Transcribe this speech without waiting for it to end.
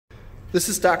This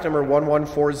is stock number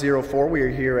 11404. We are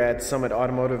here at Summit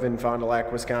Automotive in Fond du Lac,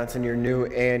 Wisconsin, your new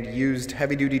and used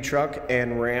heavy-duty truck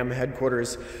and Ram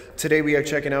headquarters. Today we are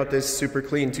checking out this super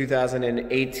clean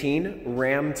 2018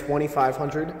 Ram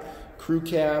 2500 Crew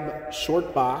Cab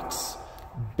Short Box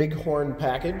Bighorn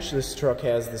package. This truck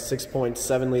has the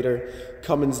 6.7-liter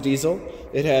Cummins diesel.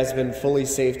 It has been fully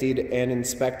safetied and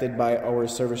inspected by our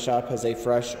service shop, has a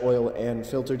fresh oil and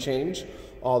filter change.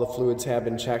 All the fluids have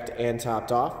been checked and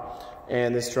topped off.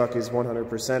 And this truck is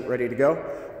 100% ready to go.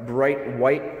 Bright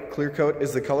white clear coat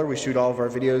is the color. We shoot all of our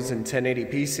videos in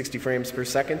 1080p, 60 frames per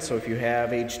second. So if you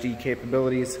have HD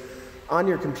capabilities on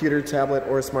your computer, tablet,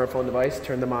 or smartphone device,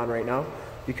 turn them on right now,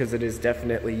 because it is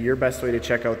definitely your best way to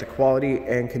check out the quality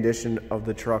and condition of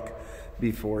the truck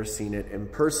before seeing it in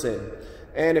person.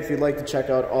 And if you'd like to check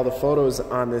out all the photos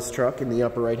on this truck, in the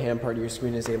upper right hand part of your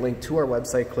screen is a link to our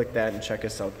website. Click that and check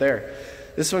us out there.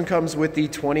 This one comes with the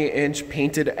 20-inch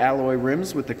painted alloy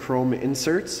rims with the chrome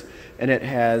inserts, and it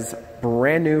has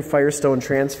brand new Firestone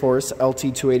Transforce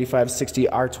LT 285/60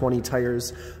 R20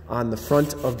 tires on the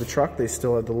front of the truck. They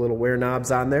still have the little wear knobs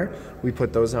on there. We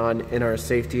put those on in our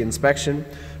safety inspection.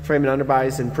 Frame and underbody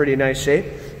is in pretty nice shape.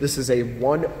 This is a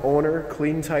one-owner,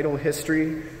 clean title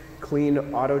history, clean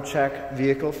AUTOCHECK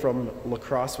vehicle from La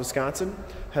Crosse, Wisconsin.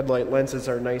 Headlight lenses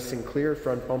are nice and clear.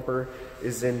 Front bumper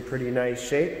is in pretty nice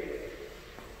shape.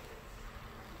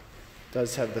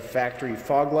 Does have the factory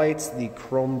fog lights, the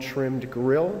chrome trimmed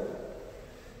grille,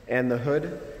 and the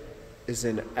hood is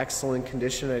in excellent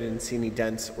condition. I didn't see any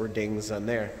dents or dings on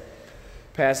there.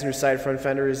 Passenger side front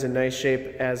fender is in nice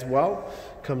shape as well.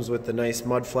 Comes with the nice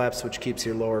mud flaps, which keeps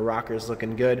your lower rockers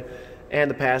looking good.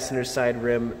 And the passenger side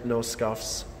rim, no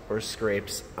scuffs or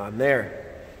scrapes on there.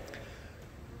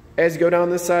 As you go down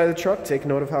this side of the truck, take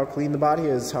note of how clean the body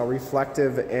is, how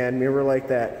reflective and mirror-like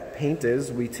that paint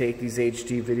is. We take these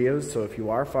HD videos, so if you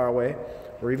are far away,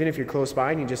 or even if you're close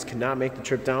by and you just cannot make the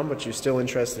trip down, but you're still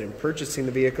interested in purchasing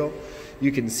the vehicle,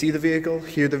 you can see the vehicle,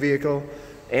 hear the vehicle,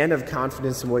 and have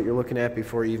confidence in what you're looking at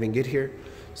before you even get here,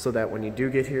 so that when you do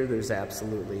get here, there's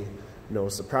absolutely no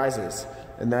surprises.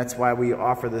 And that's why we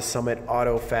offer the Summit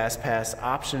Auto Fast Pass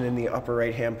option in the upper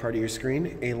right-hand part of your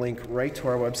screen, a link right to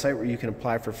our website where you can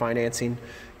apply for financing,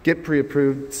 get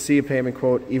pre-approved, see a payment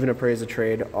quote, even appraise a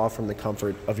trade, all from the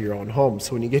comfort of your own home.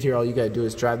 So when you get here, all you gotta do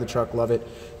is drive the truck, love it,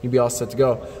 you'll be all set to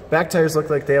go. Back tires look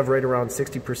like they have right around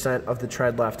 60% of the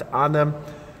tread left on them.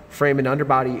 Frame and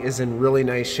underbody is in really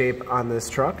nice shape on this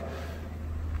truck.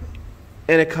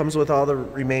 And it comes with all the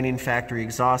remaining factory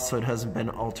exhaust, so it hasn't been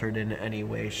altered in any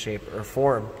way, shape, or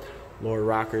form. Lower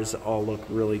rockers all look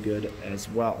really good as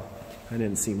well. I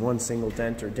didn't see one single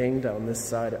dent or ding down this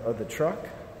side of the truck.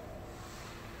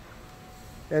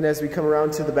 And as we come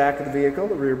around to the back of the vehicle,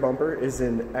 the rear bumper is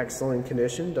in excellent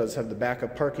condition. Does have the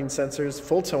backup parking sensors,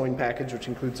 full towing package, which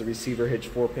includes a receiver hitch,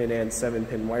 4-pin and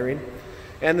 7-pin wiring.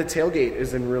 And the tailgate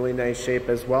is in really nice shape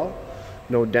as well.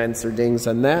 No dents or dings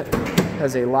on that.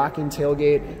 Has a locking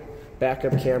tailgate,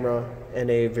 backup camera,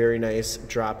 and a very nice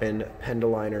drop-in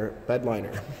Pendoliner bed liner.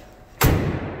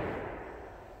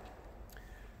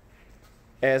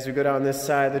 As we go down this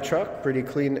side of the truck, pretty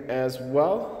clean as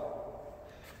well.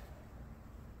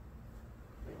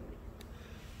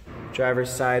 Driver's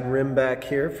side rim back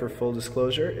here, for full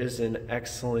disclosure, is in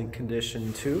excellent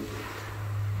condition too.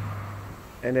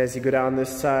 And as you go down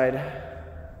this side,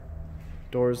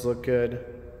 doors look good.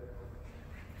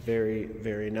 Very,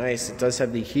 very nice. It does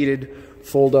have the heated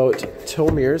fold-out tow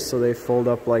mirrors, so they fold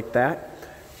up like that.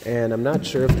 And I'm not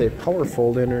sure if they power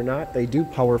fold in or not. They do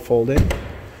power fold in,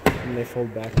 and they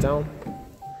fold back down.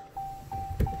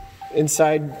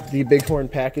 Inside, the Bighorn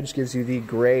package gives you the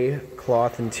gray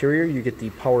cloth interior. You get the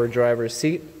power driver's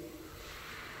seat.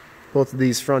 Both of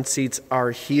these front seats are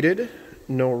heated.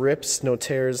 No rips, no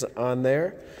tears on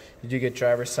there. You do get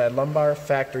driver's side lumbar,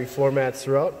 factory floor mats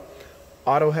throughout,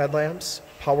 auto headlamps,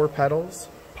 power pedals,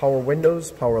 power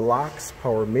windows, power locks,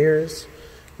 power mirrors,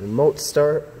 remote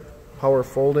start, power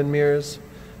fold-in mirrors.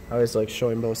 I always like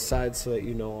showing both sides so that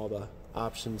you know all the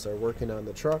options are working on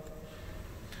the truck.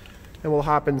 And we'll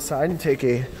hop inside and take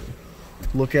a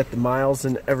look at the miles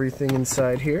and everything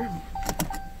inside here.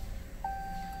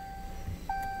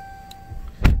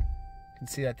 You can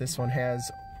see that this one has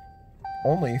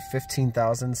only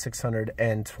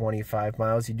 15,625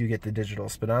 miles. You do get the digital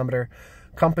speedometer,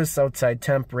 compass, outside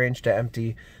temp, range to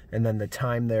empty, and then the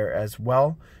time there as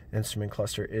well. Instrument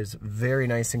cluster is very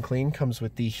nice and clean. Comes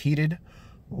with the heated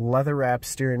leather wrapped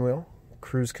steering wheel,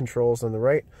 cruise controls on the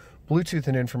right, Bluetooth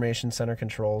and information center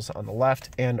controls on the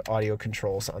left, and audio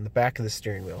controls on the back of the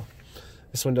steering wheel.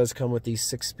 This one does come with the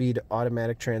 6-speed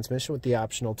automatic transmission with the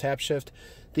optional tap shift,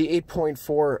 the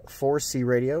 8.4 4C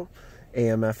radio,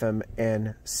 AM, FM,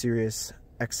 and Sirius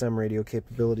XM radio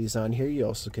capabilities on here. You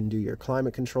also can do your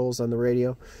climate controls on the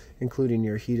radio, including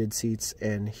your heated seats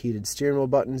and heated steering wheel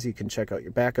buttons. You can check out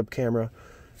your backup camera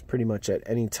pretty much at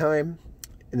any time.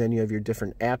 And then you have your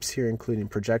different apps here, including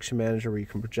Projection Manager, where you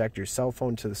can project your cell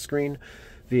phone to the screen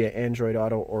via Android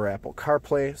Auto or Apple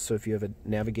CarPlay. So if you have a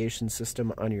navigation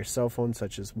system on your cell phone,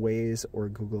 such as Waze or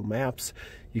Google Maps,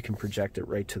 you can project it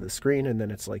right to the screen, and then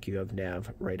it's like you have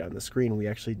nav right on the screen. We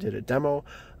actually did a demo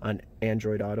on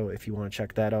Android Auto. If you want to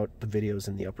check that out, the video's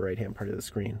in the upper right-hand part of the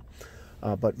screen.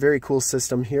 But very cool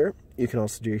system here. You can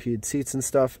also do your heated seats and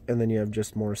stuff, and then you have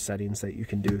just more settings that you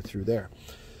can do through there.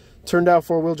 Turned out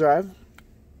four-wheel drive.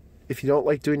 If you don't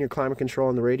like doing your climate control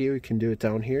on the radio, you can do it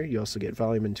down here. You also get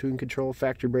volume and tune control,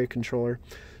 factory brake controller,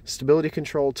 stability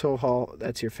control, tow haul,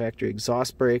 that's your factory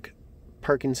exhaust brake,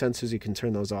 parking sensors, you can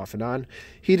turn those off and on,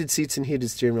 heated seats and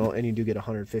heated steering wheel, and you do get a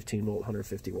 115 volt,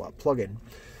 150 watt plug-in.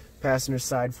 Passenger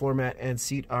side floor mat and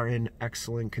seat are in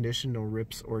excellent condition, no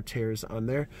rips or tears on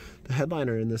there. The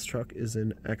headliner in this truck is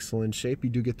in excellent shape. You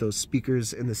do get those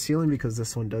speakers in the ceiling because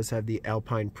this one does have the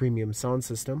Alpine premium sound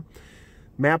system.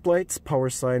 Map lights, power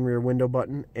slide rear window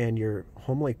button, and your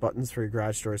Homelink buttons for your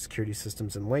garage door security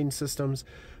systems and lane systems.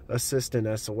 Assist and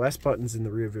SOS buttons in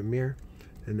the rear view mirror.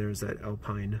 And there's that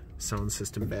Alpine sound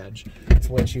system badge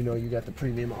to let you know you got the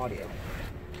premium audio.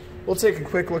 We'll take a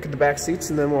quick look at the back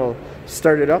seats and then we'll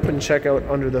start it up and check out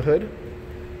under the hood.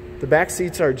 The back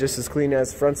seats are just as clean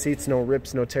as front seats, no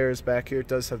rips, no tears back here. It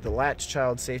does have the Latch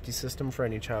child safety system for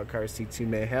any child car seats you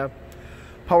may have.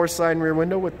 Power slide rear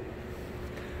window with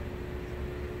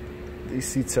these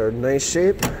seats are in nice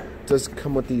shape. It does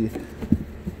come with the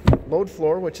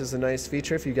Loadfloor, which is a nice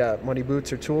feature. If you got muddy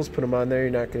boots or tools, put them on there.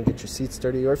 You're not going to get your seats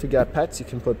dirty. Or if you got pets, you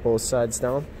can put both sides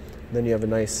down. And then you have a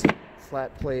nice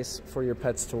flat place for your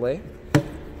pets to lay.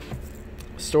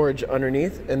 Storage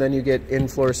underneath, and then you get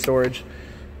in-floor storage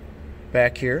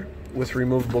back here with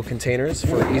removable containers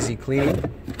for easy cleaning.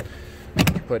 You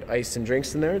can put ice and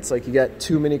drinks in there. It's like you got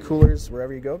two mini coolers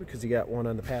wherever you go because you got one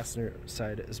on the passenger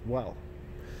side as well.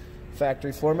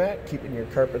 Factory floor mat, keeping your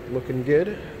carpet looking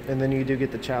good, and then you do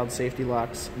get the child safety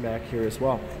locks back here as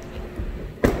well.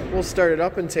 We'll start it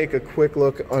up and take a quick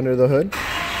look under the hood.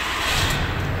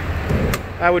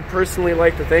 I would personally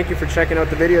like to thank you for checking out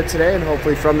the video today, and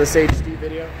hopefully from this HD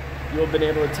video you'll have been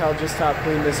able to tell just how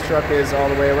clean this truck is all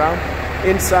the way around,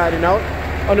 inside and out.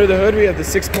 Under the hood we have the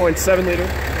 6.7 liter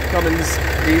Cummins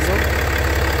diesel.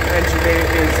 Engine bay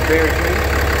is very clean,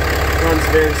 runs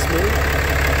very smooth.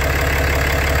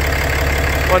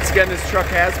 Once again, this truck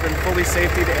has been fully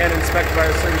safetied and inspected by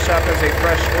our service shop as a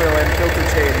fresh oil and filter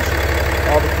change.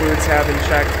 All the fluids have been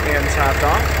checked and topped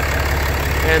off.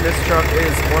 And this truck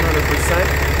is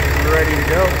 100% ready to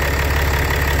go.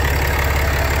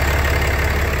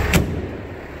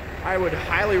 I would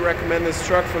highly recommend this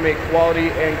truck from a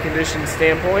quality and condition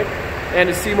standpoint. And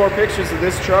to see more pictures of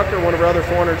this truck or one of our other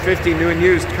 450 new and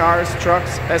used cars,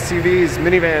 trucks, SUVs,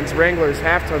 minivans, Wranglers,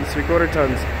 half tons, 3/4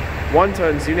 tons, 1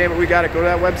 tons, you name it, we got it. Go to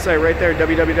that website right there,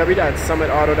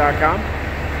 www.summitauto.com.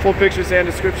 Full pictures and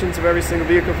descriptions of every single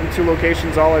vehicle from 2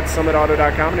 locations, all at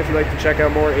summitauto.com. And if you'd like to check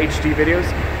out more HD videos,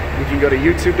 you can go to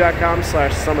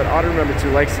youtube.com/summitauto. Remember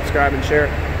to like, subscribe, and share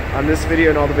on this video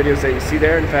and all the videos that you see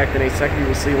there. In fact, in a second, you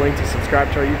will see a link to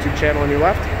subscribe to our YouTube channel on your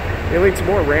left, and a link to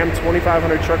more Ram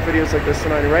 2500 truck videos like this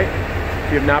one on your right.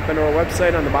 If you have not been to our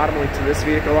website, on the bottom, link to this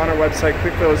vehicle on our website.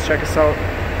 Click those, check us out.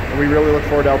 And we really look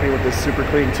forward to helping you with this super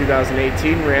clean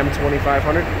 2018 Ram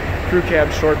 2500 Crew Cab,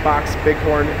 Shortbox,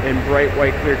 Bighorn, and bright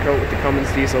white clear coat with the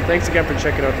Cummins diesel. Thanks again for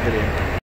checking out the video.